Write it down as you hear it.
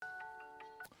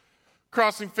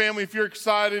Crossing family, if you're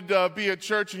excited to be at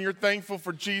church and you're thankful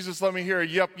for Jesus, let me hear a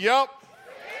yep.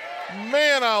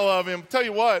 Man, I love him. Tell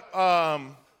you what,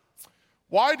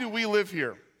 why do we live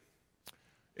here?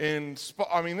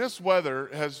 This weather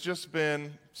has just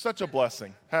been such a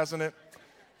blessing, hasn't it?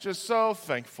 Just so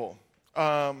thankful.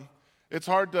 It's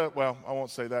hard to, I won't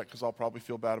say that because I'll probably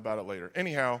feel bad about it later.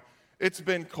 Anyhow, it's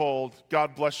been cold.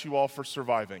 God bless you all for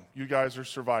surviving. You guys are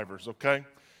survivors, okay?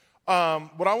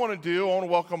 What I want to do, I want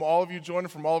to welcome all of you joining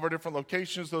from all of our different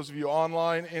locations, those of you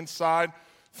online, inside.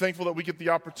 Thankful that we get the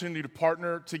opportunity to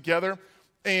partner together.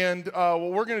 And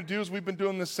what we're going to do is we've been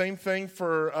doing the same thing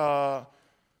for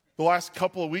the last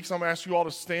couple of weeks. I'm going to ask you all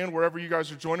to stand wherever you guys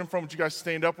are joining from. Would you guys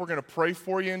stand up? We're going to pray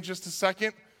for you in just a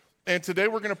second. And today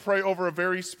we're going to pray over a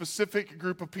very specific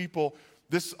group of people.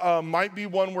 This might be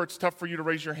one where it's tough for you to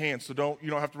raise your hand, so you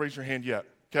don't have to raise your hand yet,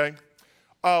 okay?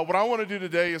 What I want to do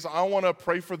today is I want to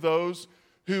pray for those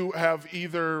who have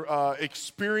either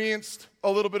experienced a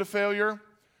little bit of failure,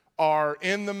 are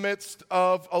in the midst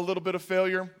of a little bit of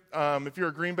failure. If you're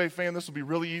a Green Bay fan, this will be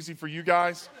really easy for you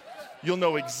guys. You'll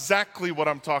know exactly what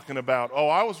I'm talking about. Oh,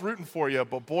 I was rooting for you,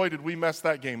 but boy, did we mess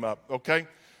that game up, okay?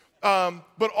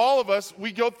 But all of us,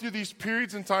 we go through these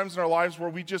periods and times in our lives where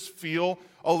we just feel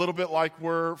a little bit like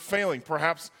we're failing.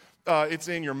 Perhaps it's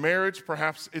in your marriage,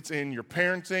 perhaps it's in your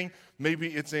parenting, maybe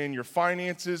it's in your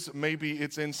finances, maybe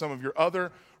it's in some of your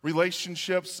other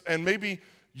relationships, and maybe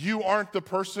you aren't the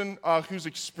person who's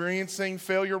experiencing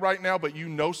failure right now, but you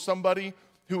know somebody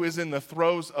who is in the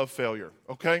throes of failure,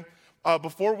 okay?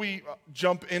 Before we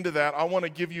jump into that, I want to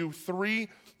give you 3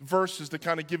 verses to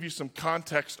kind of give you some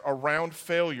context around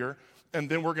failure, and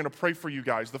then we're going to pray for you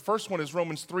guys. The first one is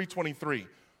Romans 3:23.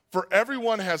 For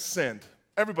everyone has sinned.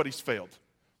 Everybody's failed.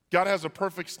 God has a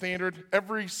perfect standard.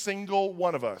 Every single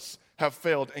one of us have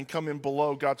failed and come in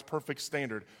below God's perfect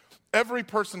standard. Every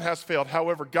person has failed.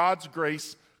 However, God's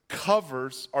grace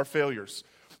covers our failures.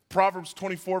 Proverbs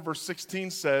 24, verse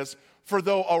 16 says, For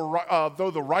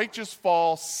though the righteous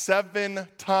fall 7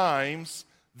 times,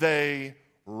 they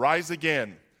rise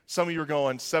again. Some of you are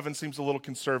going, 7 seems a little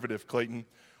conservative, Clayton.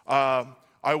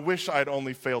 I wish I'd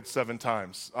only failed 7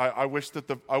 times. I wish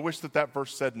that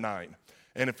verse said 9.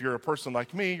 And if you're a person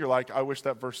like me, you're like, I wish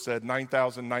that verse said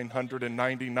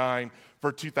 9,999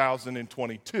 for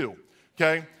 2022,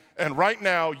 okay? And right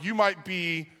now, you might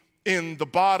be in the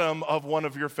bottom of one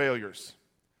of your failures.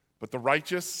 But the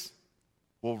righteous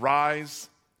will rise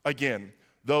again.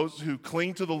 Those who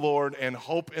cling to the Lord and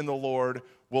hope in the Lord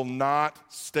will not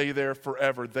stay there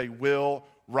forever. They will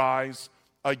rise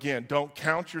again. Don't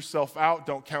count yourself out.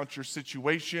 Don't count your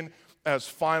situation as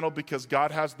final, because God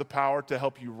has the power to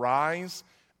help you rise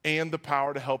and the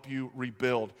power to help you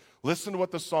rebuild. Listen to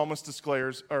what the psalmist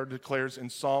declares in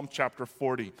Psalm chapter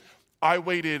 40. I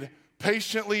waited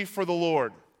patiently for the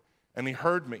Lord, and he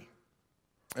heard me,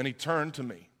 and he turned to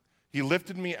me. He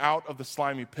lifted me out of the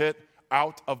slimy pit,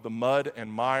 out of the mud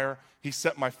and mire. He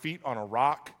set my feet on a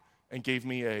rock and gave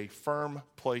me a firm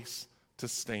place to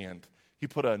stand. He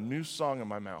put a new song in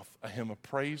my mouth, a hymn of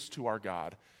praise to our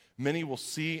God. Many will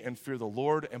see and fear the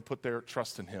Lord and put their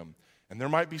trust in him. And there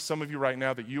might be some of you right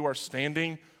now that you are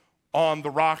standing on the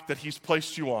rock that he's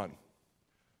placed you on.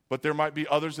 But there might be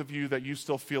others of you that you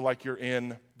still feel like you're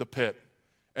in the pit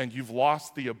and you've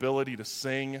lost the ability to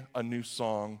sing a new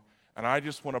song. And I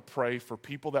just want to pray for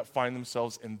people that find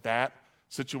themselves in that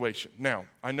situation. Now,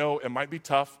 I know it might be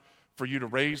tough for you to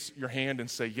raise your hand and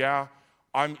say, yeah,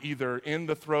 I'm either in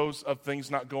the throes of things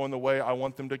not going the way I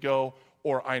want them to go,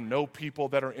 or I know people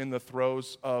that are in the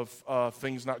throes of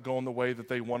things not going the way that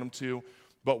they want them to.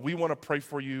 But we want to pray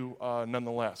for you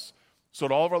nonetheless. So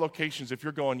at all of our locations, if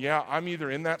you're going, yeah, I'm either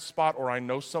in that spot or I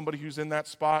know somebody who's in that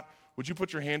spot, would you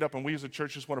put your hand up, and we as a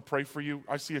church just want to pray for you?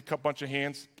 I see a bunch of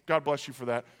hands. God bless you for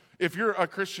that. If you're a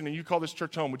Christian and you call this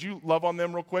church home, would you love on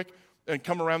them real quick and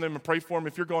come around them and pray for them?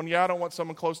 If you're going, yeah, I don't want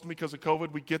someone close to me because of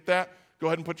COVID, we get that. Go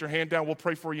ahead and put your hand down. We'll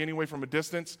pray for you anyway from a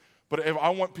distance. But if I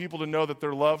want people to know that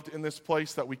they're loved in this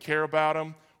place, that we care about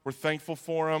them, we're thankful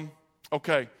for them.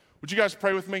 Okay, would you guys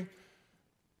pray with me?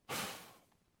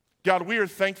 God, we are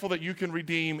thankful that you can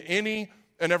redeem any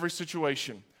and every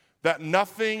situation, that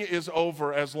nothing is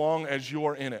over as long as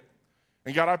you're in it.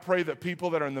 And God, I pray that people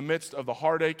that are in the midst of the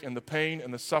heartache and the pain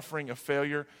and the suffering of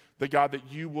failure, that God,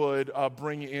 that you would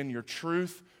bring in your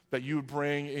truth, that you would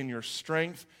bring in your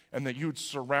strength, and that you would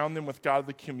surround them with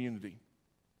godly community.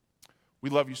 We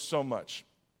love you so much.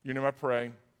 In your name I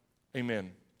pray,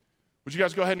 amen. Would you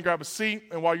guys go ahead and grab a seat?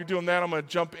 And while you're doing that, I'm going to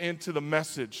jump into the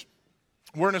message.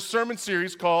 We're in a sermon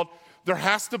series called There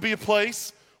Has to Be a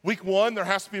Place. Week 1, there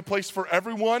has to be a place for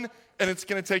everyone, and it's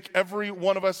going to take every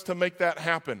one of us to make that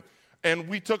happen. And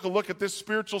we took a look at this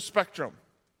spiritual spectrum.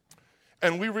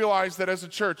 And we realized that as a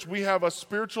church, we have a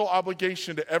spiritual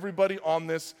obligation to everybody on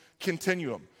this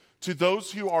continuum, to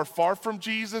those who are far from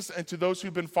Jesus and to those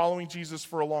who've been following Jesus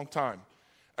for a long time.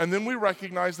 And then we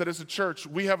recognize that as a church,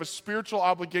 we have a spiritual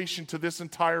obligation to this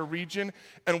entire region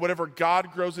and whatever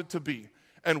God grows it to be.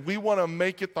 And we want to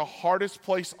make it the hardest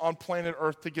place on planet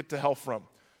Earth to get to hell from.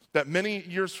 That many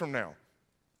years from now,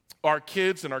 our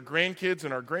kids and our grandkids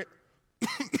and our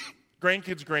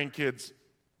grandkids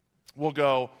will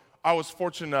go, I was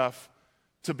fortunate enough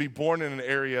to be born in an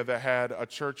area that had a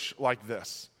church like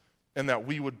this, and that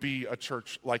we would be a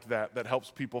church like that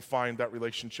helps people find that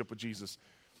relationship with Jesus.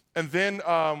 And then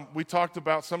we talked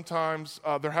about sometimes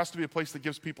there has to be a place that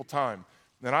gives people time.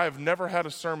 And I have never had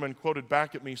a sermon quoted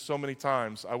back at me so many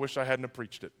times. I wish I hadn't have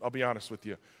preached it. I'll be honest with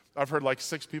you. I've heard like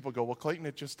 6 people go, well, Clayton,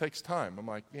 it just takes time. I'm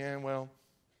like, yeah, well,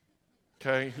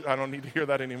 okay, I don't need to hear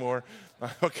that anymore.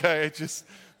 Okay,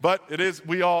 but it is,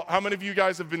 how many of you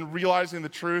guys have been realizing the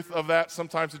truth of that?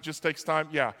 Sometimes it just takes time.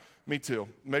 Yeah, me too.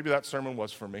 Maybe that sermon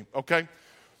was for me, okay?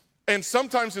 And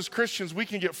sometimes as Christians, we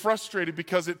can get frustrated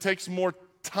because it takes more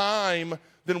time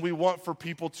than we want for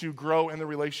people to grow in the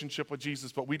relationship with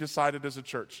Jesus. But we decided as a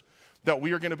church that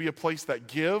we are going to be a place that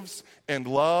gives and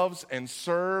loves and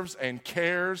serves and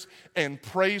cares and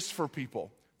prays for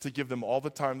people to give them all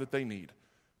the time that they need.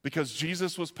 Because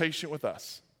Jesus was patient with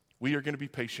us, we are going to be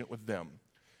patient with them.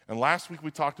 And last week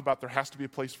we talked about there has to be a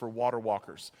place for water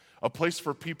walkers, a place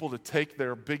for people to take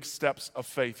their big steps of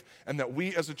faith, and that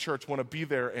we as a church want to be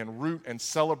there and root and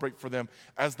celebrate for them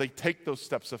as they take those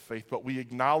steps of faith. But we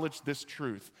acknowledge this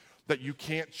truth that you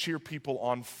can't cheer people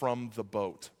on from the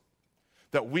boat,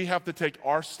 that we have to take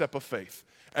our step of faith.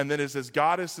 And then as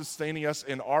God is sustaining us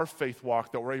in our faith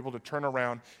walk, that we're able to turn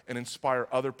around and inspire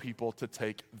other people to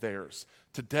take theirs.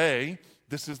 Today,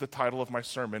 this is the title of my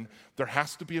sermon. There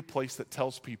has to be a place that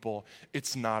tells people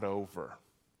it's not over.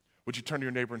 Would you turn to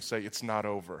your neighbor and say, it's not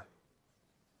over?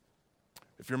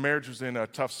 If your marriage was in a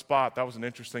tough spot, that was an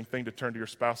interesting thing to turn to your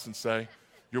spouse and say,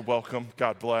 you're welcome,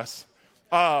 God bless.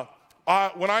 When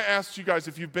I asked you guys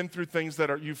if you've been through things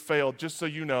that you've failed, just so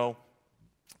you know,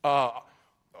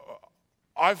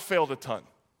 I've failed a ton,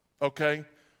 okay?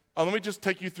 Let me just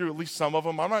take you through at least some of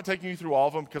them. I'm not taking you through all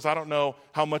of them because I don't know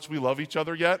how much we love each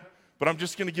other yet, but I'm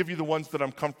just going to give you the ones that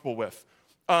I'm comfortable with.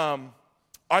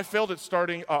 I failed at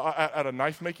starting at a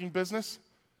knife-making business.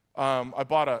 I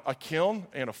bought a kiln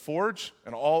and a forge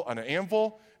and an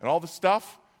anvil and all the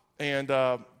stuff, and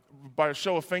by a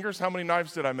show of fingers, how many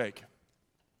knives did I make?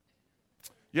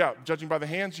 Yeah, judging by the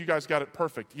hands, you guys got it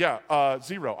perfect. Yeah,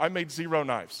 0. I made 0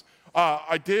 knives.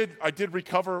 I did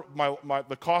recover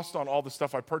the cost on all the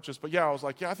stuff I purchased, but yeah, I was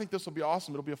like, I think this will be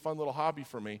awesome. It'll be a fun little hobby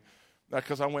for me,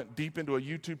 because I went deep into a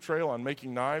YouTube trail on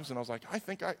making knives, and I was like, I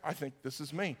think this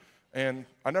is me. And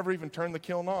I never even turned the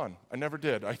kiln on. I never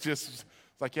did. I just was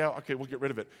like, yeah, okay, we'll get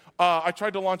rid of it. I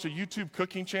tried to launch a YouTube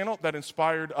cooking channel that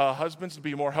inspired husbands to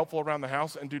be more helpful around the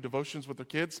house and do devotions with their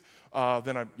kids.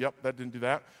 That didn't do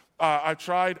that. I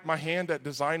tried my hand at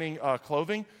designing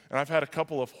clothing, and I've had a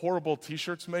couple of horrible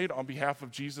T-shirts made on behalf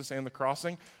of Jesus and the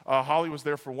Crossing. Holly was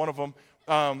there for one of them.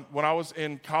 When I was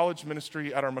in college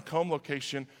ministry at our Macomb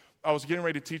location, I was getting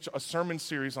ready to teach a sermon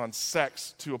series on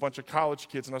sex to a bunch of college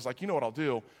kids, and I was like, you know what I'll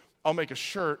do? I'll make a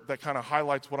shirt that kind of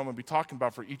highlights what I'm going to be talking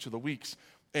about for each of the weeks.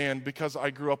 And because I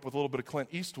grew up with a little bit of Clint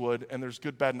Eastwood, and there's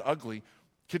good, bad, and ugly,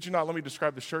 kid you not, let me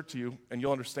describe the shirt to you, and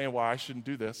you'll understand why I shouldn't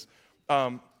do this.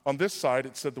 On this side,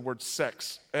 it said the word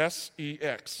sex,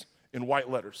 S-E-X, in white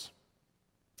letters.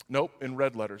 Nope, in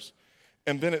red letters.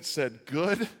 And then it said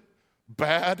good,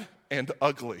 bad, and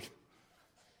ugly.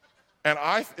 And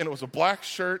it was a black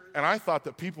shirt, and I thought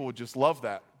that people would just love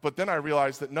that. But then I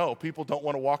realized that no, people don't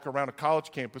want to walk around a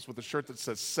college campus with a shirt that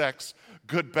says sex,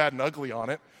 good, bad, and ugly on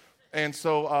it. And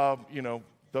so,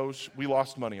 we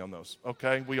lost money on those,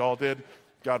 okay? We all did.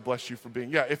 God bless you for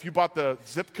being, if you bought the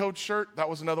zip code shirt, that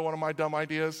was another one of my dumb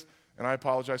ideas, and I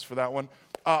apologize for that one.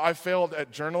 I failed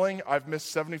at journaling. I've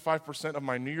missed 75% of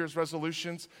my New Year's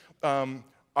resolutions.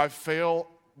 I fail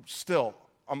still.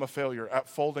 I'm a failure at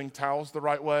folding towels the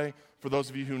right way. For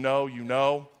those of you who know, you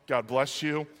know. God bless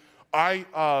you. I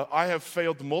have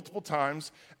failed multiple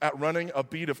times at running a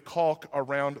bead of caulk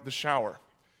around the shower.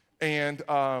 And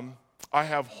I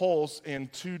have holes in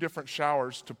 2 different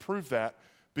showers to prove that,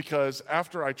 because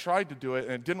after I tried to do it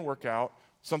and it didn't work out,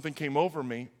 something came over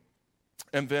me,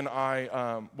 and then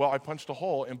I punched a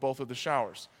hole in both of the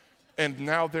showers. And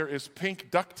now there is pink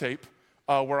duct tape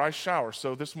where I shower.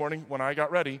 So this morning when I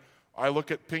got ready, I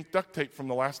look at pink duct tape from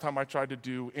the last time I tried to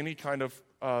do any kind of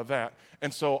that.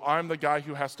 And so I'm the guy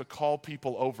who has to call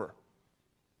people over.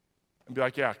 and be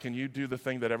like, yeah, can you do the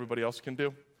thing that everybody else can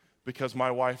do? Because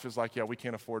my wife is like, yeah, we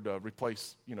can't afford to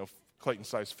replace,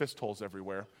 Clayton-sized fist holes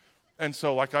everywhere. And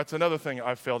so, that's another thing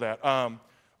I've failed at.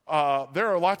 There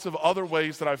are lots of other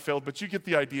ways that I've failed, but you get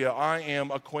the idea. I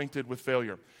am acquainted with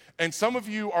failure. And some of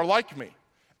you are like me,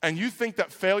 and you think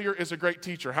that failure is a great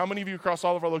teacher. How many of you across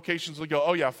all of our locations will go,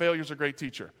 oh yeah, failure's a great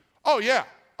teacher? Oh yeah,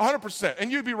 100%. And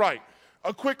you'd be right.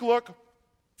 A quick look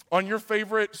on your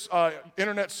favorite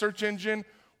internet search engine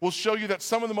will show you that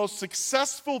some of the most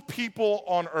successful people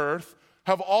on earth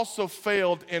have also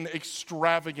failed in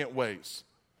extravagant ways.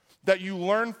 That you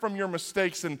learn from your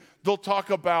mistakes, and they'll talk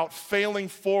about failing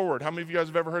forward. How many of you guys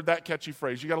have ever heard that catchy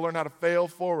phrase? You got to learn how to fail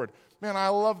forward. Man, I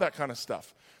love that kind of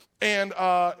stuff. And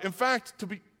in fact,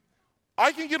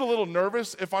 I can get a little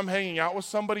nervous if I'm hanging out with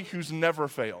somebody who's never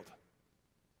failed.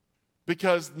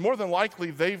 Because more than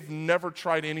likely, they've never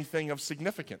tried anything of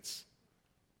significance.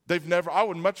 I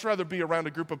would much rather be around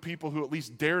a group of people who at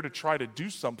least dare to try to do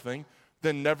something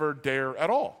than never dare at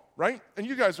all, right? And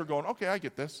you guys are going, okay, I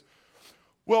get this.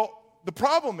 Well, the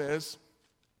problem is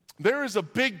there is a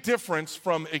big difference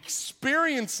from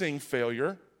experiencing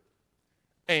failure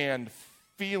and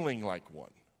feeling like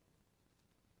one.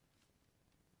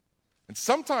 And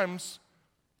sometimes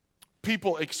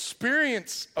people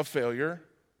experience a failure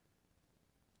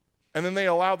and then they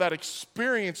allow that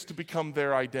experience to become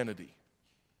their identity.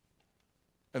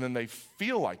 And then they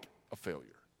feel like a failure.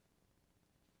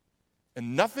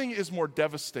 And nothing is more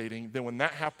devastating than when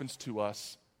that happens to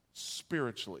us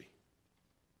spiritually.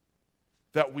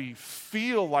 That we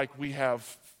feel like we have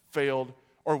failed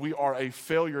or we are a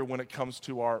failure when it comes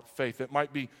to our faith. It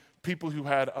might be people who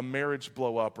had a marriage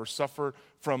blow up or suffer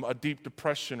from a deep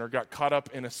depression or got caught up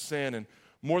in a sin. And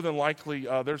more than likely,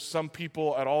 there's some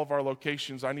people at all of our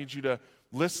locations. I need you to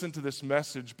listen to this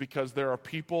message because there are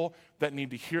people that need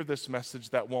to hear this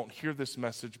message that won't hear this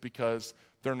message because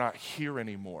they're not here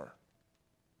anymore.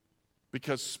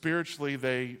 Because spiritually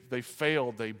they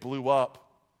failed, they blew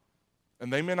up,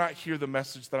 and they may not hear the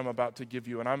message that I'm about to give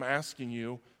you. And I'm asking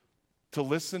you to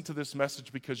listen to this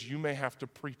message because you may have to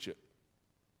preach it.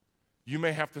 You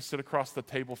may have to sit across the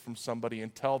table from somebody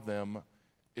and tell them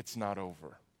it's not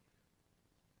over.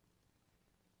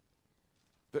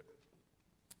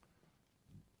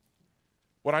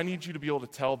 What I need you to be able to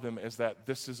tell them is that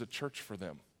this is a church for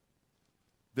them.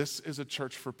 This is a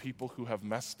church for people who have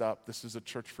messed up. This is a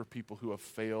church for people who have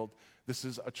failed. This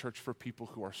is a church for people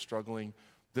who are struggling.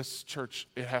 This church,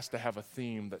 it has to have a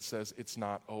theme that says it's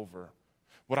not over.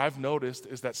 What I've noticed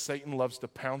is that Satan loves to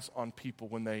pounce on people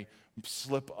when they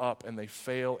slip up and they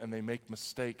fail and they make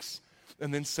mistakes.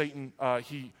 And then Satan,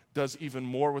 he does even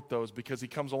more with those because he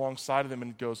comes alongside of them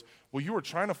and goes, well, you were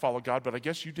trying to follow God, but I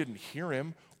guess you didn't hear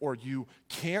him, or you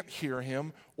can't hear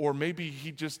him, or maybe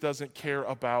he just doesn't care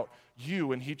about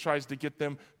you. And he tries to get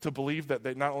them to believe that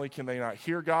they not only can they not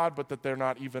hear God, but that they're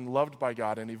not even loved by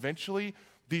God. And eventually,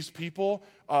 these people,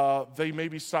 they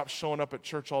maybe stop showing up at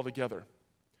church altogether.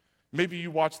 Maybe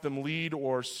you watch them lead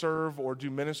or serve or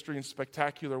do ministry in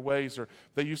spectacular ways, or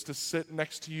they used to sit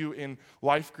next to you in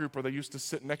life group, or they used to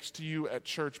sit next to you at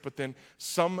church, but then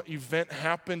some event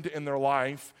happened in their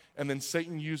life, and then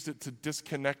Satan used it to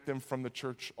disconnect them from the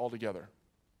church altogether.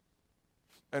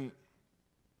 And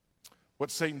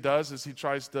what Satan does is he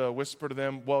tries to whisper to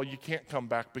them, well, you can't come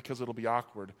back because it'll be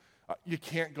awkward. You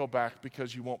can't go back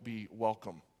because you won't be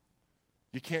welcome.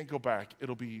 You can't go back.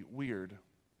 It'll be weird.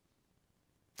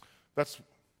 That's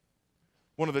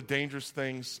one of the dangerous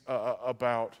things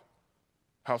about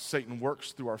how Satan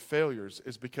works through our failures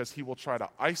is because he will try to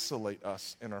isolate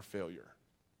us in our failure.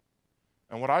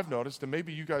 And what I've noticed, and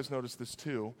maybe you guys noticed this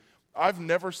too, I've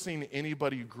never seen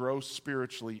anybody grow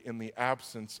spiritually in the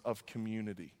absence of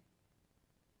community.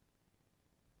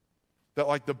 That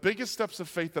like the biggest steps of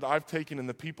faith that I've taken and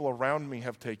the people around me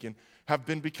have taken have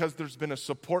been because there's been a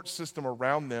support system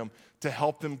around them to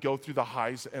help them go through the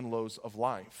highs and lows of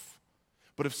life.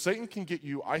 But if Satan can get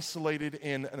you isolated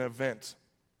in an event,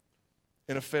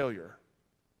 in a failure,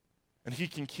 and he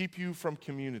can keep you from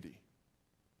community,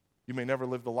 you may never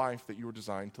live the life that you were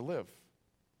designed to live.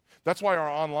 That's why our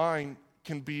online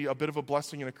can be a bit of a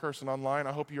blessing and a curse. And online,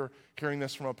 I hope you're hearing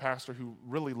this from a pastor who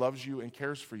really loves you and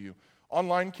cares for you.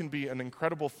 Online can be an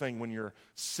incredible thing when you're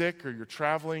sick or you're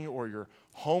traveling or you're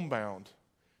homebound.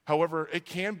 However, it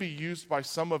can be used by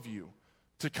some of you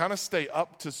to kind of stay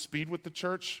up to speed with the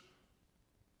church,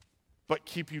 but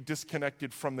keep you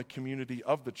disconnected from the community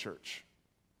of the church.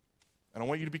 And I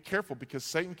want you to be careful because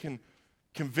Satan can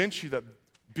convince you that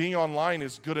being online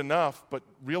is good enough, but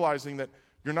realizing that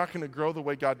you're not going to grow the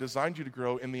way God designed you to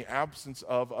grow in the absence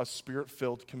of a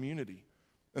spirit-filled community.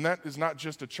 And that is not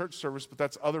just a church service, but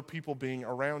that's other people being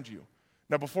around you.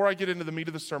 Now, before I get into the meat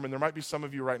of the sermon, there might be some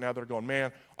of you right now that are going,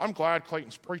 man, I'm glad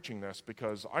Clayton's preaching this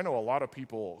because I know a lot of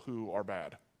people who are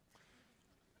bad.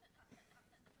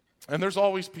 And there's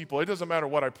always people, it doesn't matter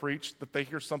what I preach, that they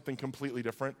hear something completely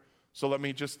different. So let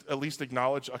me just at least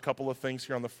acknowledge a couple of things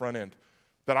here on the front end.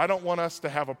 That I don't want us to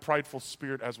have a prideful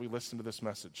spirit as we listen to this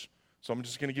message. So I'm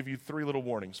just going to give you 3 little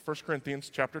warnings. 1 Corinthians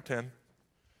chapter 10.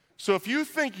 So if you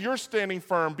think you're standing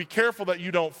firm, be careful that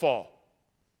you don't fall.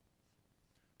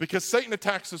 Because Satan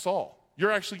attacks us all.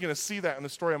 You're actually going to see that in the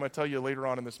story I'm going to tell you later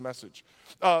on in this message.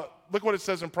 Look what it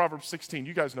says in Proverbs 16.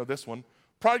 You guys know this one.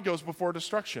 Pride goes before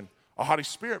destruction, a haughty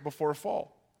spirit before a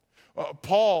fall.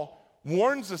 Paul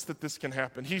warns us that this can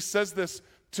happen. He says this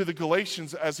to the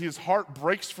Galatians as his heart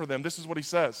breaks for them. This is what he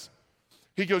says.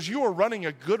 He goes, you are running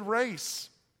a good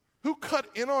race. Who cut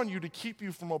in on you to keep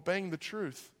you from obeying the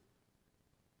truth?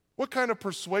 What kind of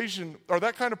persuasion, or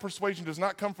that kind of persuasion does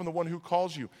not come from the one who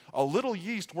calls you. A little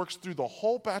yeast works through the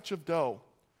whole batch of dough.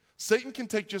 Satan can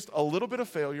take just a little bit of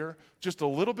failure, just a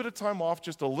little bit of time off,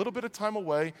 just a little bit of time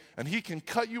away, and he can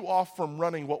cut you off from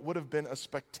running what would have been a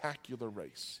spectacular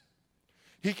race.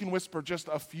 He can whisper just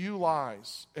a few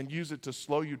lies and use it to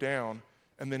slow you down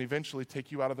and then eventually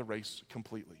take you out of the race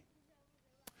completely.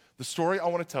 The story I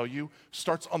want to tell you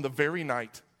starts on the very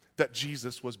night that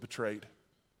Jesus was betrayed.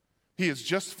 He has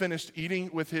just finished eating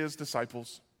with his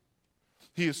disciples.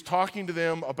 He is talking to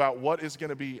them about what is going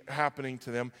to be happening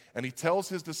to them, and he tells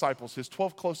his disciples, his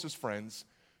 12 closest friends,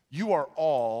 you are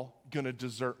all going to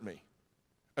desert me.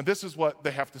 And this is what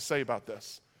they have to say about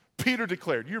this. Peter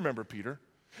declared, you remember Peter,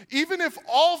 even if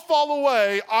all fall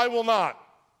away, I will not.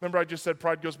 Remember I just said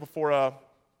pride goes before a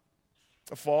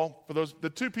fall? For the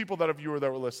 2 people that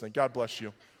were listening, God bless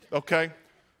you. Okay?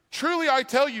 Truly I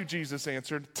tell you, Jesus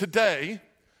answered, today,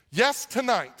 yes,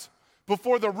 tonight,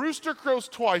 before the rooster crows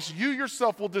twice, you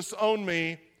yourself will disown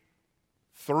me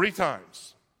 3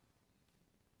 times.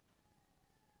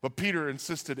 But Peter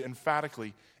insisted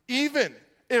emphatically, even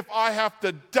if I have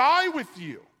to die with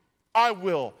you, I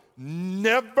will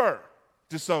never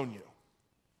disown you.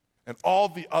 And all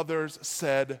the others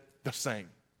said the same.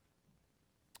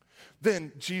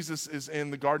 Then Jesus is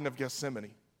in the Garden of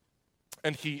Gethsemane,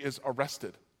 and he is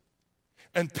arrested.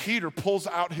 And Peter pulls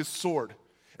out his sword,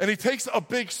 and he takes a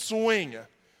big swing,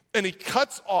 and he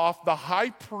cuts off the high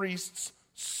priest's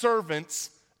servant's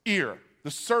ear.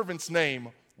 The servant's name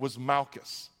was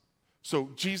Malchus. So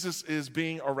Jesus is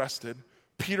being arrested.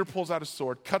 Peter pulls out his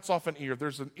sword, cuts off an ear.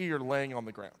 There's an ear laying on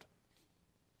the ground.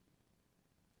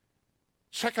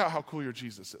 Check out how cool your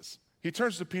Jesus is. He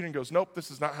turns to Peter and goes, nope,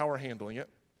 this is not how we're handling it.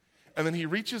 And then he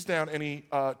reaches down and he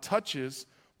touches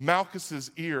Malchus's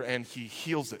ear and he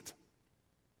heals it.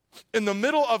 In the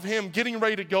middle of him getting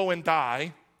ready to go and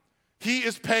die, he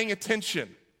is paying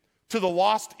attention to the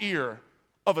lost ear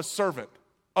of a servant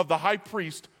of the high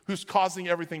priest who's causing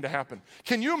everything to happen.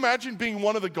 Can you imagine being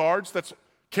one of the guards that's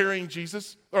carrying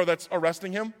Jesus or that's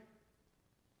arresting him?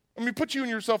 I mean, put you and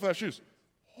yourself in that shoes.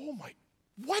 Oh my,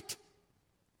 what?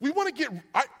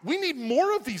 We need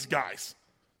more of these guys.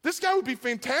 This guy would be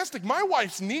fantastic. My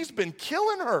wife's knee's been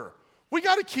killing her. We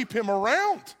got to keep him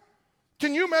around.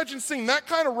 Can you imagine seeing that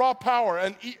kind of raw power,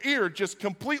 an ear just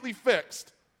completely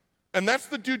fixed, and that's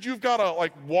the dude you've got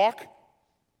to walk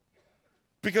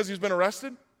because he's been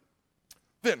arrested?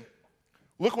 Then,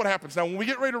 look what happens. Now, when we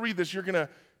get ready to read this, we're gonna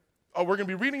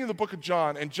be reading in the book of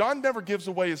John, and John never gives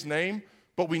away his name,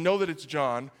 but we know that it's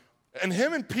John. And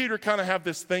him and Peter kind of have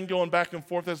this thing going back and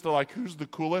forth as to who's the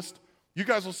coolest. You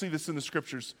guys will see this in the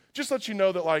scriptures. Just let you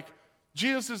know that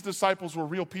Jesus' disciples were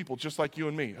real people just like you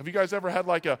and me. Have you guys ever had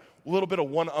a little bit of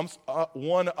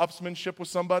one-upsmanship with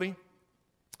somebody?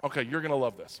 Okay, you're going to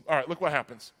love this. All right, look what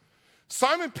happens.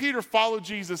 Simon Peter followed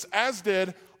Jesus, as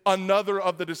did another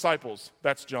of the disciples.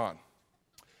 That's John.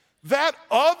 That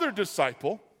other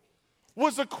disciple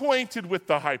was acquainted with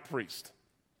the high priest.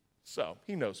 So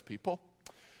he knows people.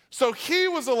 So he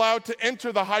was allowed to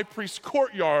enter the high priest's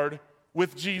courtyard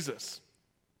with Jesus.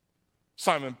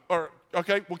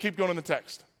 Okay, we'll keep going in the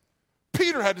text.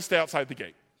 Peter had to stay outside the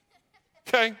gate.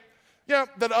 Okay? Yeah,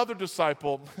 that other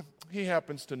disciple, he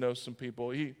happens to know some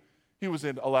people. He was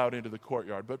allowed into the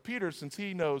courtyard. But Peter, since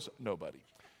he knows nobody,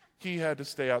 he had to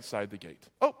stay outside the gate.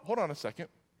 Oh, hold on a second.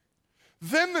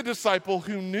 Then the disciple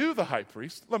who knew the high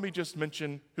priest, let me just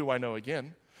mention who I know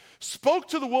again, spoke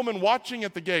to the woman watching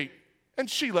at the gate, and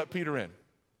she let Peter in.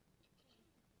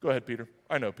 Go ahead, Peter.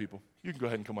 I know people. You can go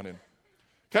ahead and come on in.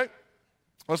 Okay?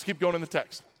 Let's keep going in the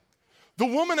text. The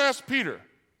woman asked Peter,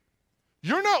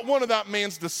 you're not one of that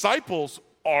man's disciples,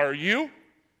 are you?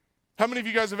 How many of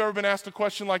you guys have ever been asked a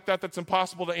question like that that's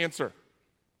impossible to answer?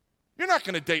 You're not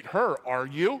going to date her, are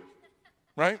you?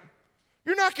 Right?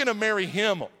 You're not going to marry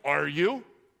him, are you?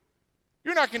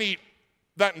 You're not going to eat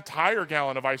that entire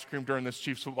gallon of ice cream during this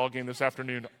Chiefs football game this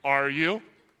afternoon, are you?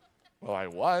 Well, I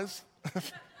was.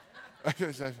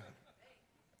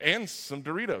 And some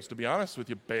Doritos, to be honest with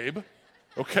you, babe.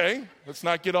 Okay? Let's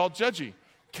not get all judgy.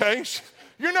 Okay?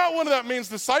 You're not one of that man's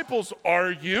disciples,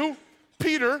 are you?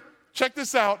 Peter, check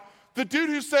this out. The dude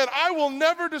who said, I will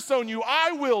never disown you.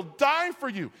 I will die for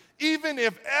you. Even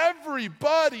if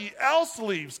everybody else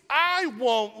leaves, I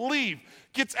won't leave.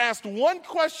 Gets asked one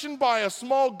question by a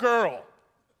small girl.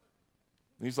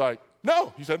 And he's like,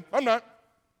 no. He said, I'm not.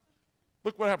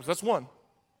 Look what happens. That's one.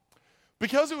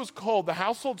 Because it was cold, the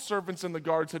household servants and the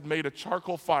guards had made a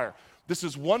charcoal fire. This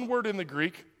is one word in the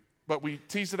Greek, but we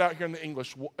tease it out here in the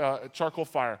English, charcoal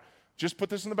fire. Just put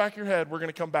this in the back of your head. We're going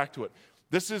to come back to it.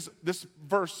 This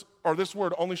verse, or this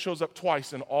word only shows up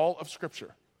twice in all of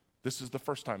Scripture. This is the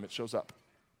first time it shows up.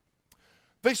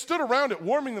 They stood around it,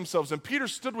 warming themselves, and Peter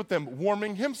stood with them,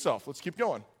 warming himself. Let's keep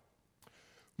going.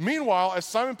 Meanwhile, as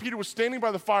Simon Peter was standing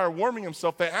by the fire, warming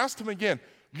himself, they asked him again,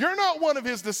 you're not one of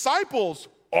his disciples,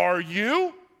 are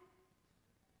you?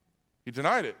 He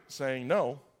denied it, saying,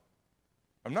 no,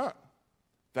 I'm not.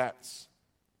 That's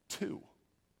two.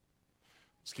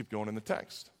 Let's keep going in the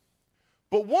text.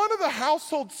 But one of the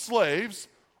household slaves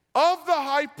of the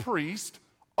high priest,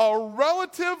 a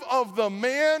relative of the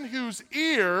man whose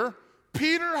ear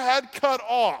Peter had cut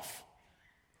off,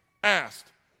 asked,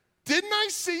 didn't I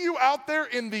see you out there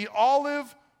in the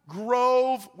olive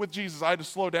grove with Jesus? I had to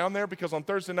slow down there because on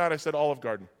Thursday night I said Olive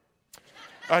Garden.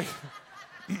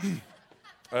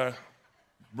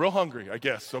 Real hungry, I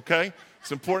guess, okay?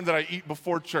 It's important that I eat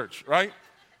before church, right?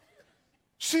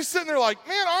 She's sitting there like,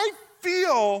 man, I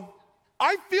feel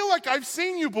like I've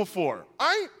seen you before.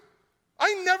 I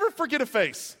never forget a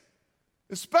face,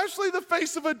 especially the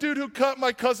face of a dude who cut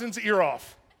my cousin's ear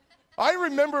off. I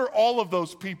remember all of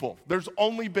those people. There's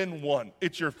only been one.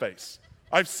 It's your face.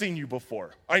 I've seen you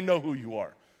before. I know who you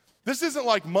are. This isn't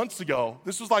like months ago.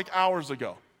 This was like hours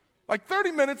ago. Like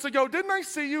 30 minutes ago, didn't I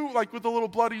see you like with a little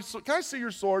bloody sword? Can I see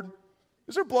your sword?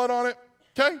 Is there blood on it?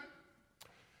 Okay.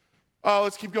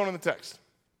 Let's keep going in the text.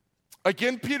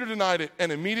 Again, Peter denied it,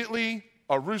 and immediately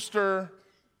a rooster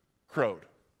crowed.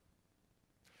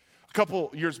 A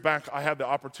couple years back, I had the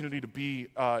opportunity to be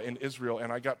in Israel,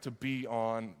 and I got to be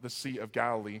on the Sea of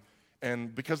Galilee.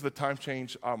 And because of the time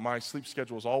change, my sleep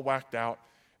schedule was all whacked out,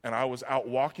 and I was out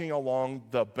walking along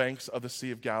the banks of the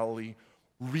Sea of Galilee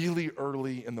really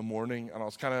early in the morning, and I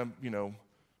was kind of,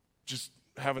 just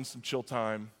having some chill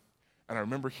time, and I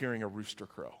remember hearing a rooster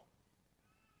crow.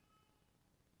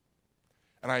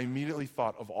 And I immediately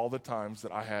thought of all the times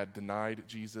that I had denied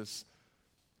Jesus,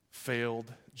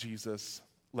 failed Jesus,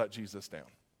 let Jesus down.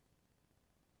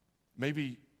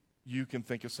 Maybe you can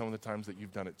think of some of the times that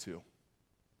you've done it too.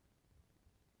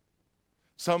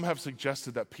 Some have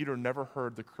suggested that Peter never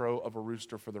heard the crow of a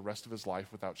rooster for the rest of his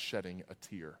life without shedding a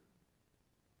tear.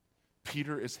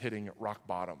 Peter is hitting rock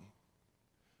bottom.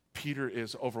 Peter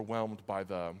is overwhelmed by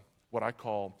what I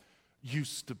call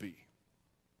used to be.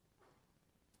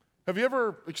 Have you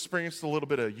ever experienced a little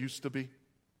bit of used to be?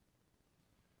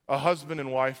 A husband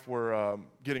and wife were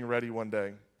getting ready one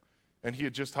day, and he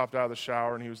had just hopped out of the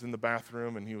shower, and he was in the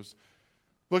bathroom, and he was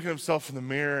looking at himself in the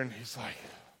mirror, and he's like,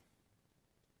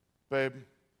 babe,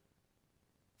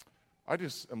 I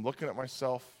just am looking at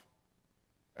myself,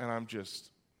 and I'm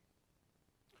just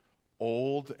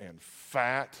old and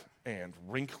fat and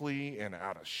wrinkly and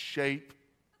out of shape.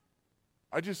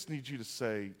 I just need you to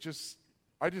say,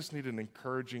 I just need an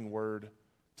encouraging word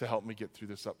to help me get through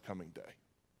this upcoming day.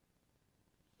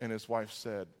 And his wife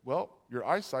said, well, your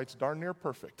eyesight's darn near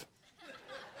perfect.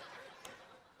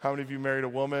 How many of you married a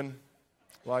woman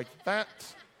like that?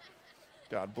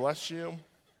 God bless you.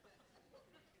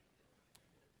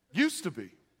 Used to be.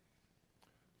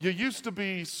 You used to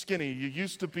be skinny. You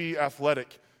used to be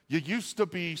athletic. You used to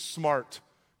be smart.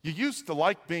 You used to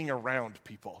like being around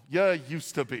people. You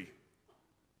used to be.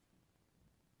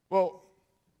 Well,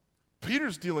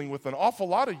 Peter's dealing with an awful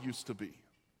lot of used to be.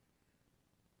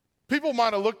 People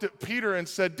might have looked at Peter and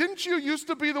said, didn't you used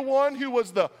to be the one who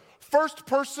was the first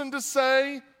person to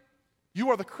say, you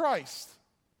are the Christ,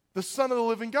 the Son of the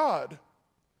living God?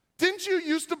 Didn't you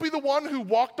used to be the one who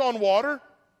walked on water?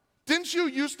 Didn't you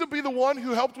used to be the one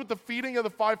who helped with the feeding of the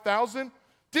 5,000?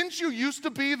 Didn't you used to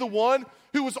be the one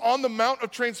who was on the Mount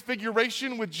of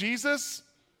Transfiguration with Jesus?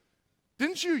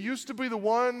 Didn't you used to be the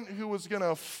one who was going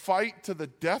to fight to the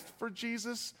death for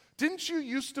Jesus? Didn't you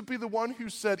used to be the one who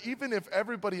said, even if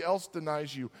everybody else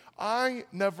denies you, I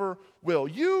never will?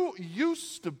 You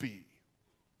used to be.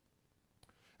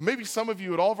 Maybe some of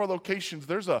you at all of our locations,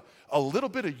 there's a little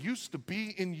bit of used to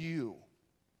be in you.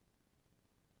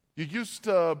 You used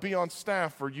to be on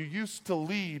staff, or you used to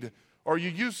lead, or you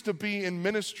used to be in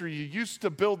ministry. You used to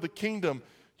build the kingdom.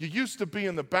 You used to be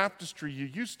in the baptistry. You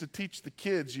used to teach the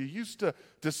kids. You used to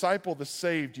disciple the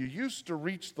saved. You used to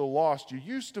reach the lost. You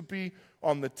used to be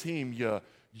on the team. You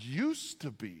used to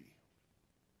be.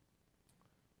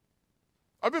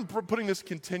 I've been putting this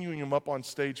continuum up on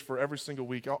stage for every single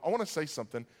week. I want to say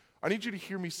something. I need you to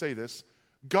hear me say this.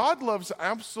 God loves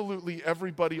absolutely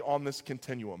everybody on this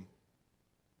continuum.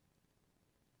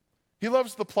 He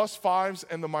loves the plus fives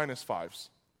and the minus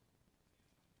fives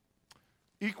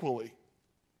equally.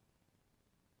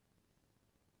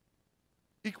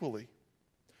 Equally.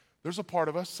 There's a part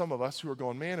of us, some of us, who are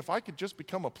going, man, if I could just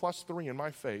become a plus 3 in my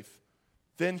faith,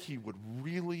 then he would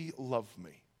really love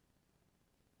me.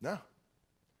 No.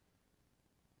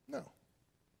 No.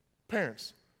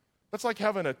 Parents, that's like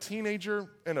having a teenager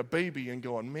and a baby and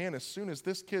going, man, as soon as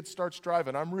this kid starts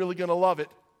driving, I'm really going to love it.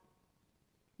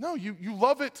 No, you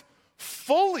love it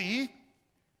fully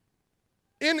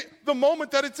in the moment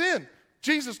that it's in.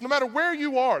 Jesus, no matter where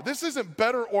you are, this isn't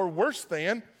better or worse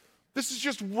than. This is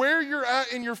just where you're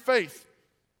at in your faith.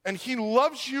 And he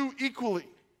loves you equally.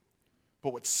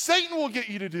 But what Satan will get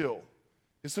you to do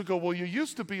is to go, well, you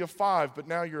used to be a 5, but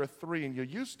now you're a 3. And you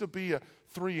used to be a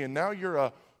 3, and now you're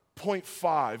a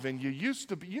 0.5. And you used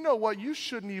to be, you know what, you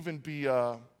shouldn't even be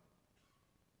a...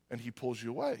 And he pulls you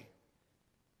away.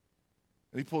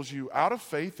 And he pulls you out of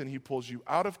faith, and he pulls you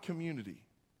out of community.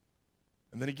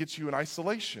 And then he gets you in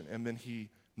isolation, and then he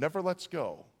never lets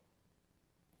go.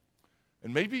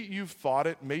 And maybe you've thought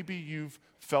it, maybe you've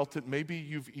felt it, maybe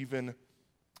you've even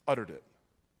uttered it.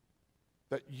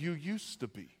 That you used to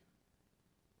be.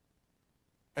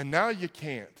 And now you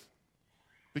can't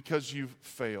because you've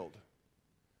failed.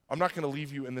 I'm not going to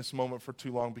leave you in this moment for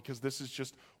too long because this is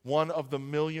just one of the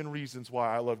million reasons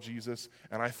why I love Jesus,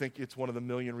 and I think it's one of the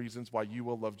million reasons why you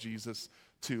will love Jesus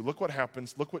too. Look what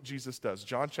happens. Look what Jesus does.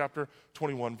 John chapter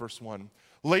 21, verse 1.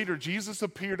 Later, Jesus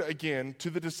appeared again to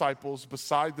the disciples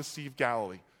beside the Sea of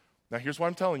Galilee. Now, here's why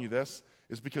I'm telling you this,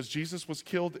 is because Jesus was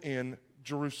killed in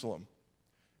Jerusalem,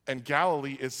 and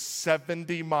Galilee is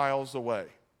 70 miles away.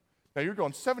 Now, you're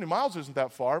going, 70 miles isn't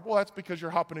that far. Well, that's because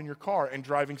you're hopping in your car and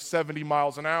driving 70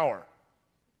 miles an hour.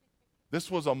 This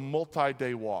was a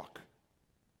multi-day walk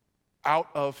out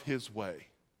of his way.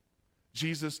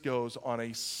 Jesus goes on a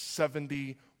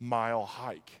 70-mile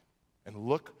hike, and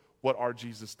look what our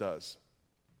Jesus does.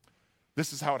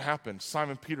 This is how it happened.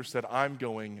 Simon Peter said, I'm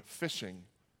going fishing.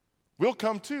 We'll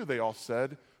come too, they all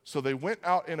said. So they went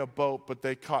out in a boat, but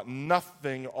they caught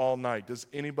nothing all night. Does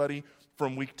anybody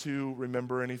from week 2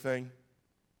 remember anything?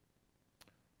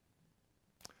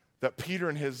 That Peter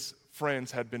and his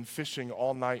friends had been fishing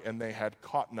all night and they had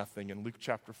caught nothing in Luke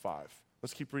chapter 5.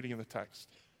 Let's keep reading in the text.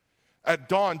 At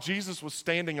dawn, Jesus was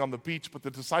standing on the beach, but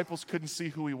the disciples couldn't see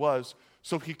who he was.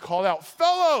 So he called out,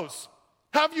 fellows,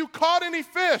 have you caught any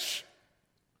fish?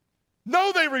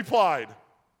 No, they replied.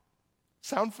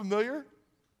 Sound familiar?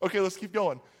 Okay, let's keep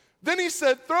going. Then he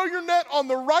said, throw your net on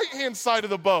the right-hand side of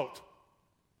the boat.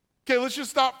 Okay, let's just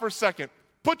stop for a second.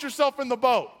 Put yourself in the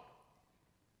boat.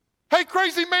 Hey,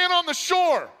 crazy man on the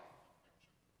shore.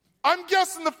 I'm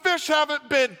guessing the fish haven't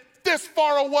been this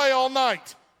far away all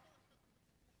night.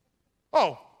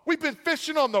 Oh, we've been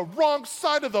fishing on the wrong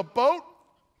side of the boat?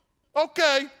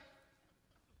 Okay.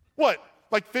 What?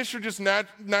 Like fish are just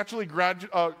naturally going,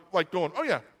 oh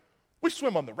yeah, we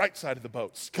swim on the right side of the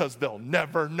boats because they'll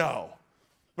never know.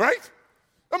 Right?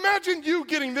 Imagine you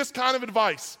getting this kind of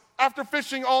advice after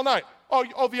fishing all night.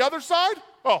 Oh, the other side?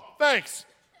 Oh, thanks.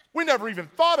 We never even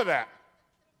thought of that.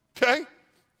 Okay?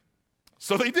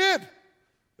 So they did.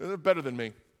 They're better than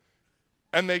me.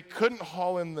 And they couldn't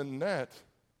haul in the net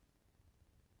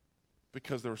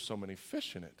because there were so many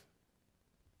fish in it.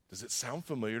 Does it sound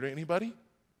familiar to anybody?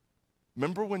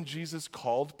 Remember when Jesus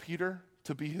called Peter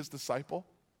to be his disciple?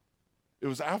 It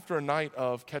was after a night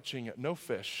of catching no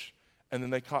fish, and then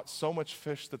they caught so much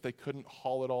fish that they couldn't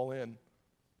haul it all in.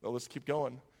 Well, let's keep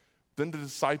going. Then the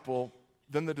disciple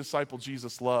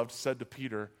Jesus loved said to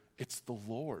Peter, it's the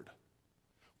Lord.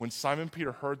 When Simon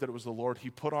Peter heard that it was the Lord, he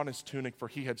put on his tunic, for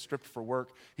he had stripped for work.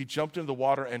 He jumped into the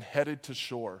water and headed to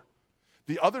shore.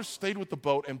 The others stayed with the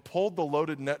boat and pulled the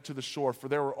loaded net to the shore, for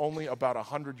they were only about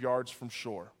 100 yards from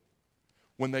shore.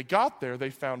 When they got there, they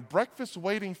found breakfast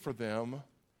waiting for them,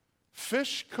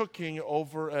 fish cooking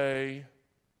over a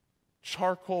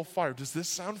charcoal fire. Does this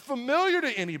sound familiar to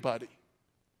anybody?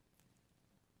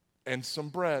 And some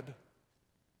bread.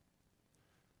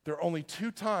 There are only 2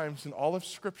 times in all of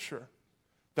Scripture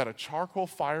that a charcoal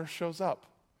fire shows up.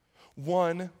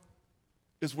 One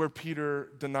is where Peter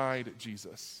denied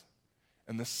Jesus.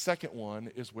 And the second one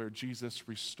is where Jesus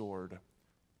restored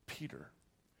Peter.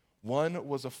 One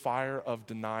was a fire of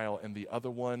denial, and the other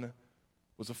one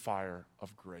was a fire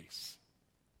of grace.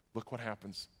 Look what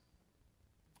happens.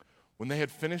 When they had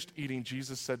finished eating,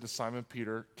 Jesus said to Simon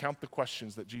Peter, count the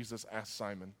questions that Jesus asked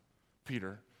Simon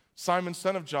Peter. Simon,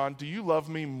 son of John, do you love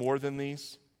me more than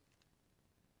these?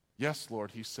 Yes,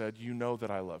 Lord, he said, you know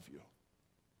that I love you.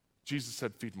 Jesus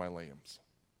said, feed my lambs.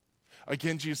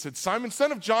 Again, Jesus said, Simon,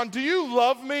 son of John, do you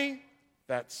love me?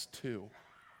 That's two.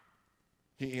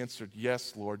 He answered,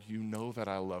 yes, Lord, you know that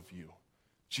I love you.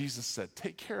 Jesus said,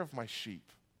 take care of my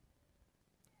sheep.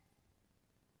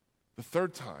 The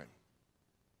third time,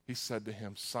 he said to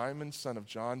him, Simon, son of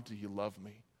John, do you love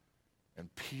me?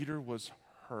 And Peter was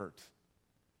hurt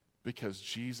because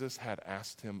Jesus had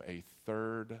asked him a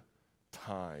third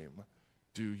time,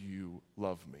 do you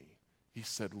love me? He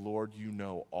said, Lord, you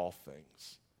know all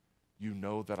things. You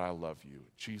know that I love you.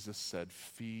 Jesus said,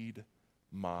 feed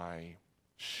my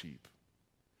sheep.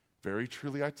 Very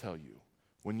truly I tell you,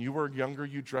 when you were younger,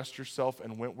 you dressed yourself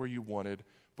and went where you wanted.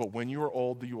 But when you are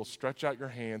old, you will stretch out your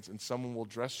hands and someone will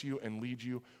dress you and lead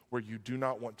you where you do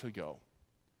not want to go.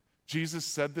 Jesus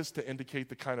said this to indicate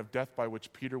the kind of death by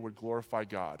which Peter would glorify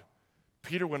God.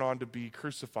 Peter went on to be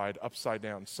crucified upside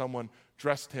down. Someone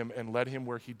dressed him and led him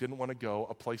where he didn't want to go,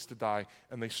 a place to die,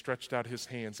 and they stretched out his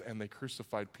hands and they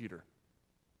crucified Peter.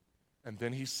 And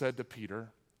then he said to Peter,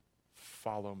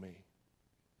 follow me.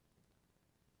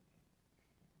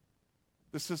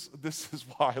 This is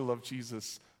why I love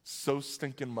Jesus so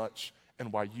stinking much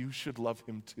and why you should love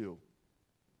him too.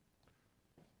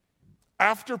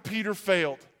 After Peter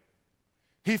failed,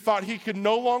 he thought he could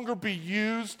no longer be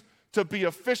used to be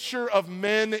a fisher of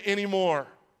men anymore.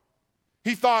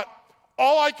 He thought,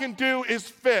 all I can do is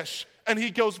fish, and he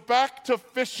goes back to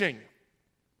fishing.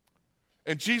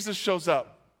 And Jesus shows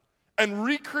up and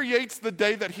recreates the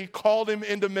day that he called him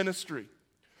into ministry.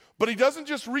 But he doesn't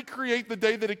just recreate the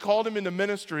day that he called him into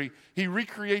ministry, he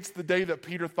recreates the day that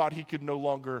Peter thought he could no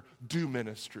longer do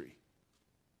ministry.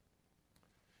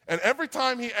 And every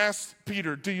time he asks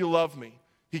Peter, do you love me?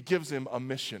 He gives him a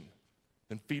mission.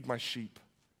 Then feed my sheep,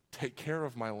 take care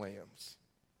of my lambs.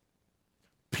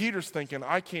 Peter's thinking,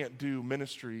 I can't do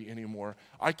ministry anymore.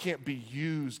 I can't be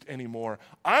used anymore.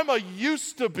 I'm a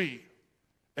used to be.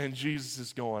 And Jesus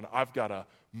is going, I've got a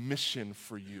mission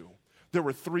for you. There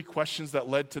were 3 questions that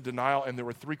led to denial, and there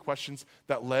were 3 questions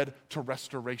that led to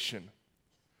restoration.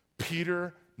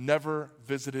 Peter never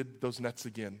visited those nets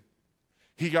again.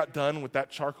 He got done with that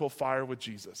charcoal fire with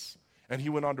Jesus, and he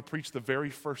went on to preach the very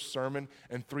first sermon,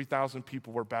 and 3,000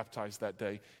 people were baptized that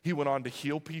day. He went on to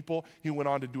heal people. He went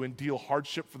on to endure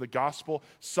hardship for the gospel,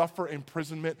 suffer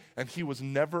imprisonment, and he was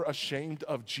never ashamed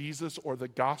of Jesus or the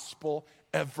gospel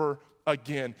ever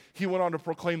again. He went on to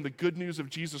proclaim the good news of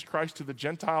Jesus Christ to the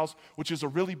Gentiles, which is a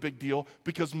really big deal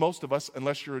because most of us,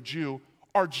 unless you're a Jew,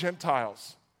 are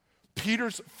Gentiles.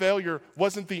 Peter's failure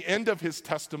wasn't the end of his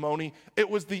testimony, it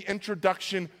was the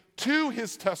introduction to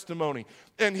his testimony.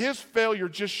 And his failure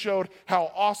just showed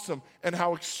how awesome and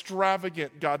how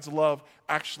extravagant God's love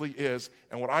actually is.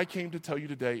 And what I came to tell you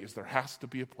today is there has to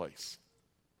be a place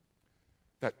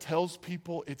that tells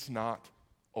people it's not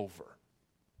over.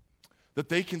 That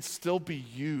they can still be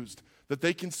used, that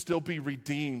they can still be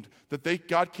redeemed, that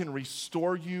God can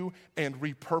restore you and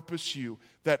repurpose you,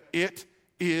 that it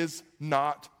is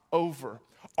not over.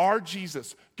 Our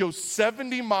Jesus goes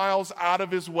 70 miles out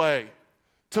of his way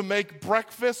to make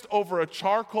breakfast over a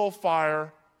charcoal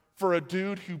fire for a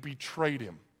dude who betrayed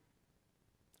him,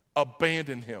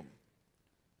 abandoned him,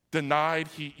 denied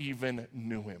he even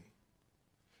knew him.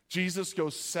 Jesus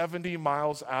goes 70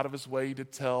 miles out of his way to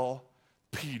tell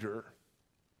Peter,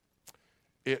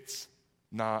 it's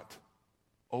not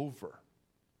over.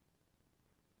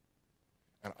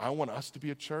 And I want us to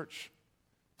be a church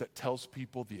that tells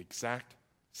people the exact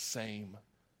same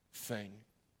thing.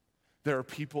 There are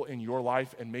people in your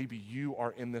life, and maybe you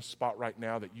are in this spot right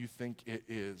now that you think it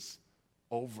is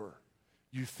over.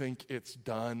 You think it's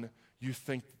done. You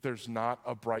think there's not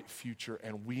a bright future,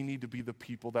 and we need to be the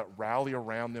people that rally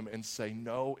around them and say,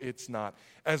 no, it's not.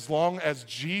 As long as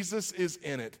Jesus is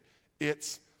in it,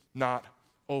 it's not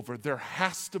over. There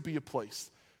has to be a place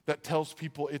that tells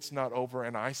people it's not over,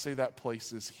 and I say that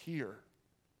place is here.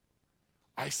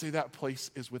 I say that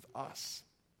place is with us,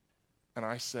 and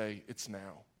I say it's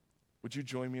now. Would you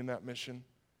join me in that mission?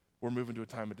 We're moving to a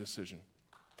time of decision.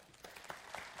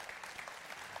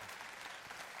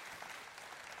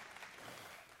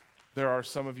 There are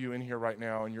some of you in here right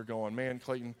now, and you're going, man,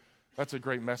 Clayton, that's a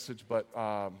great message, but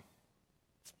I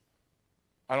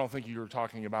don't think you were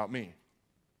talking about me.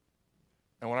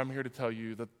 And what I'm here to tell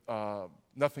you that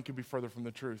nothing could be further from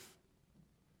the truth.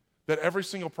 That every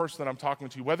single person that I'm talking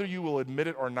to, whether you will admit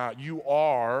it or not, you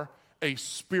are a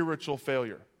spiritual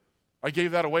failure. I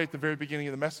gave that away at the very beginning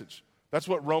of the message. That's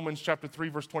what Romans chapter 3,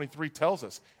 verse 23 tells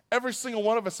us. Every single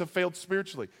one of us have failed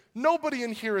spiritually. Nobody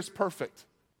in here is perfect.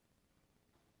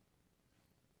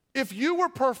 If you were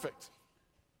perfect,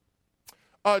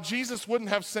 Jesus wouldn't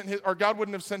have sent his, or God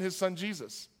wouldn't have sent his son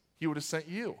Jesus. He would have sent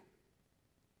you.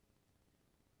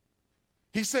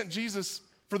 He sent Jesus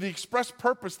for the express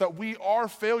purpose that we are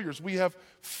failures. We have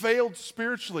failed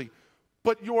spiritually.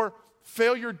 But your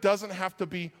failure doesn't have to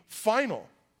be final.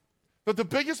 But the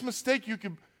biggest mistake you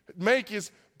could make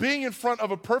is being in front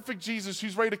of a perfect Jesus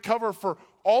who's ready to cover for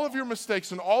all of your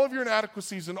mistakes and all of your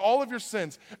inadequacies and all of your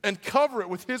sins and cover it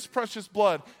with his precious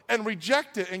blood and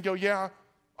reject it and go, yeah,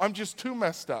 I'm just too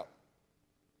messed up.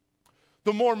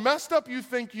 The more messed up you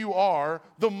think you are,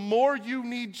 the more you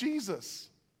need Jesus.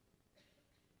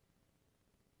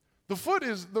 The foot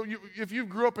is, if you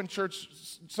grew up in church,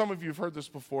 some of you have heard this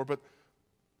before, but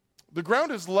the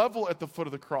ground is level at the foot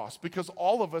of the cross because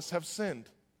all of us have sinned.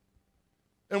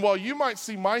 And while you might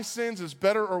see my sins as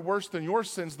better or worse than your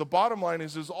sins, the bottom line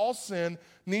is all sin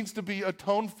needs to be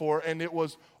atoned for, and it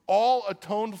was all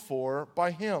atoned for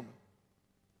by him.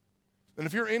 And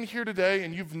if you're in here today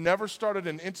and you've never started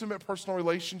an intimate personal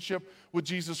relationship with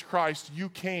Jesus Christ, you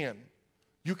can.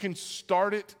 You can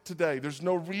start it today. There's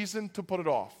no reason to put it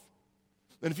off.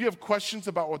 And if you have questions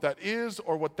about what that is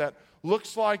or what that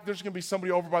looks like, there's going to be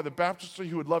somebody over by the baptistry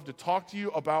who would love to talk to you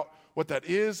about what that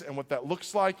is and what that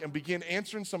looks like and begin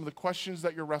answering some of the questions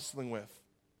that you're wrestling with.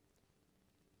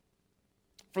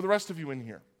 For the rest of you in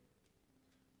here,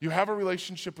 you have a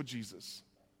relationship with Jesus.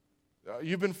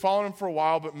 You've been following him for a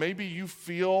while, but maybe you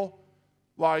feel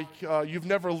like you've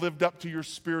never lived up to your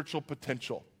spiritual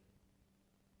potential.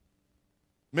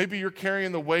 Maybe you're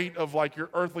carrying the weight of like your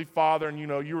earthly father and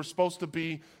you were supposed to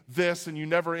be this and you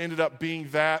never ended up being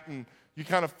that, and you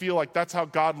kind of feel like that's how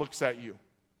God looks at you.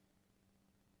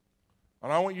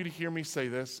 And I want you to hear me say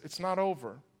this. It's not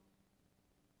over.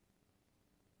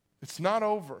 It's not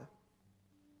over.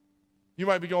 You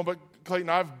might be going, but Clayton,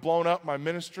 I've blown up my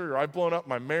ministry, or I've blown up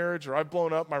my marriage, or I've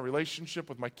blown up my relationship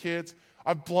with my kids.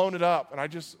 I've blown it up. And I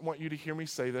just want you to hear me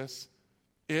say this.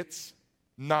 It's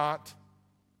not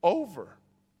over.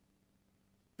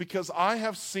 Because I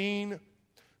have seen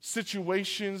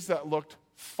situations that looked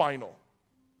final.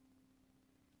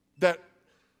 That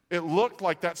it looked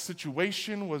like that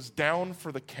situation was down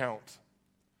for the count.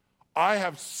 I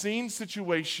have seen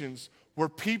situations where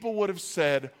people would have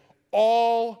said,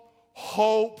 all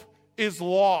hope is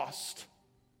lost.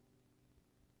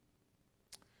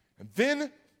 And then,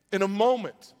 in a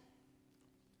moment,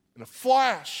 in a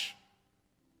flash,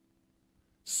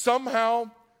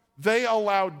 somehow they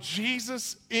allowed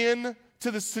Jesus into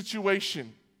the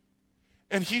situation.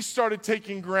 And he started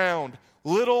taking ground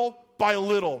little by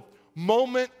little,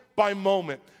 moment by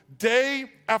moment, day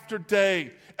after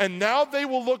day. And now they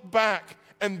will look back,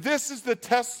 and this is the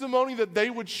testimony that they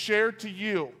would share to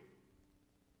you.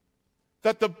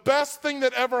 That the best thing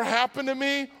that ever happened to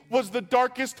me was the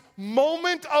darkest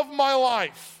moment of my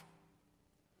life.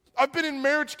 I've been in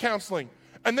marriage counseling,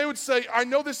 and they would say, I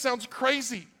know this sounds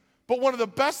crazy, but one of the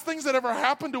best things that ever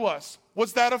happened to us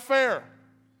was that affair.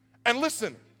 And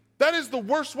listen, that is the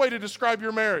worst way to describe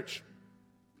your marriage.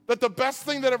 That the best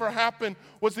thing that ever happened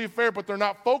was the affair, but they're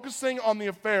not focusing on the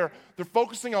affair. They're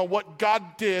focusing on what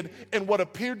God did in what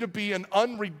appeared to be an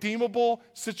unredeemable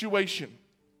situation.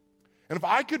 And if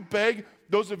I could beg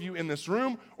those of you in this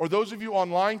room or those of you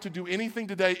online to do anything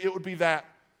today, it would be that.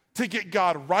 To get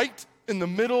God right in the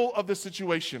middle of the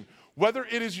situation. Whether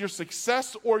it is your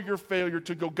success or your failure,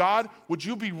 to go, God, would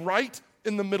you be right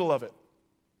in the middle of it?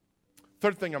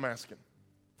 Third thing I'm asking,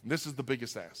 and this is the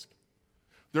biggest ask.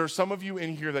 There are some of you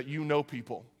in here that you know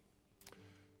people.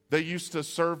 They used to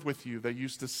serve with you. They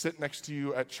used to sit next to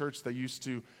you at church. They used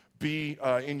to be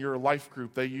in your life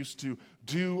group. They used to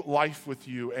do life with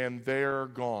you, and they're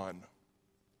gone.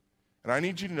 And I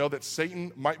need you to know that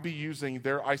Satan might be using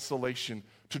their isolation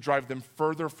to drive them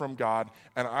further from God.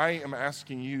 And I am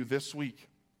asking you this week,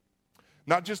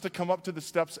 not just to come up to the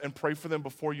steps and pray for them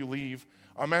before you leave.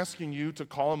 I'm asking you to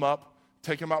call them up,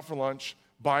 take them out for lunch,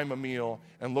 buy them a meal,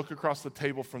 and look across the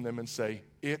table from them and say,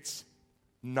 it's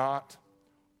not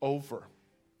over.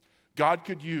 God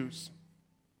could use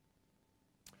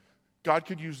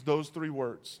those three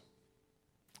words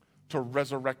to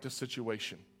resurrect a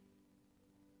situation.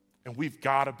 And we've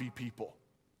got to be people.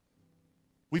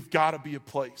 We've got to be a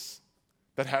place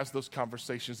that has those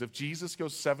conversations. If Jesus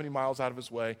goes 70 miles out of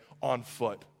his way on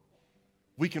foot,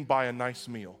 we can buy a nice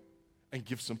meal and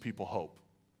give some people hope.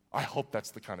 I hope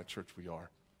that's the kind of church we are.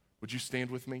 Would you stand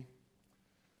with me?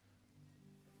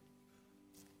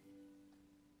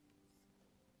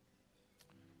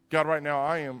 God, right now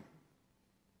I am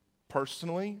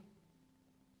personally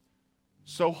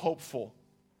so hopeful.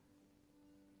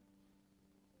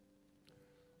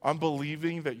 I'm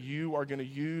believing that you are going to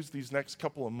use these next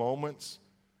couple of moments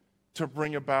to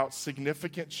bring about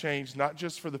significant change, not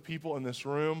just for the people in this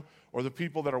room or the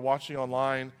people that are watching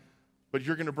online, but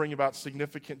you're going to bring about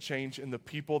significant change in the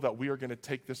people that we are going to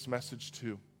take this message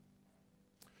to.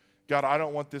 God, I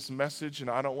don't want this message and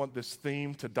I don't want this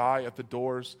theme to die at the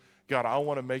doors. God, I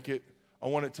want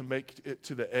it to make it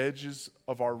to the edges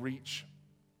of our reach.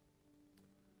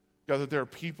 God, that there are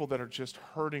people that are just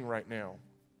hurting right now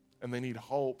and they need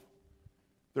hope.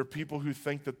 There are people who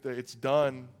think that it's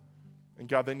done, and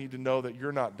God, they need to know that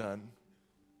you're not done.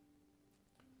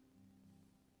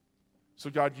 So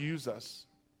God, use us.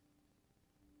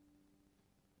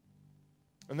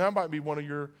 And that might be one of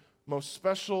your most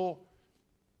special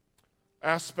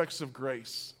aspects of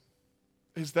grace,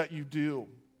 is that you do.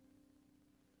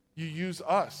 You use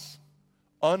us,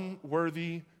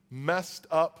 unworthy, messed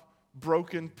up,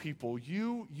 broken people.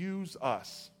 You use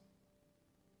us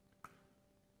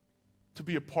to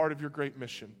be a part of your great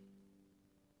mission.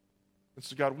 And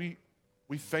so, God, we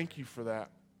thank you for that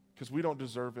because we don't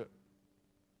deserve it.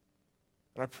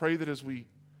 And I pray that as we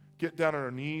get down on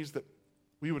our knees, that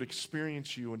we would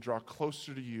experience you and draw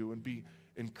closer to you and be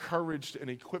encouraged and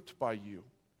equipped by you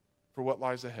for what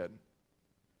lies ahead.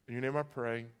 In your name I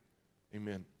pray,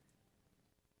 amen.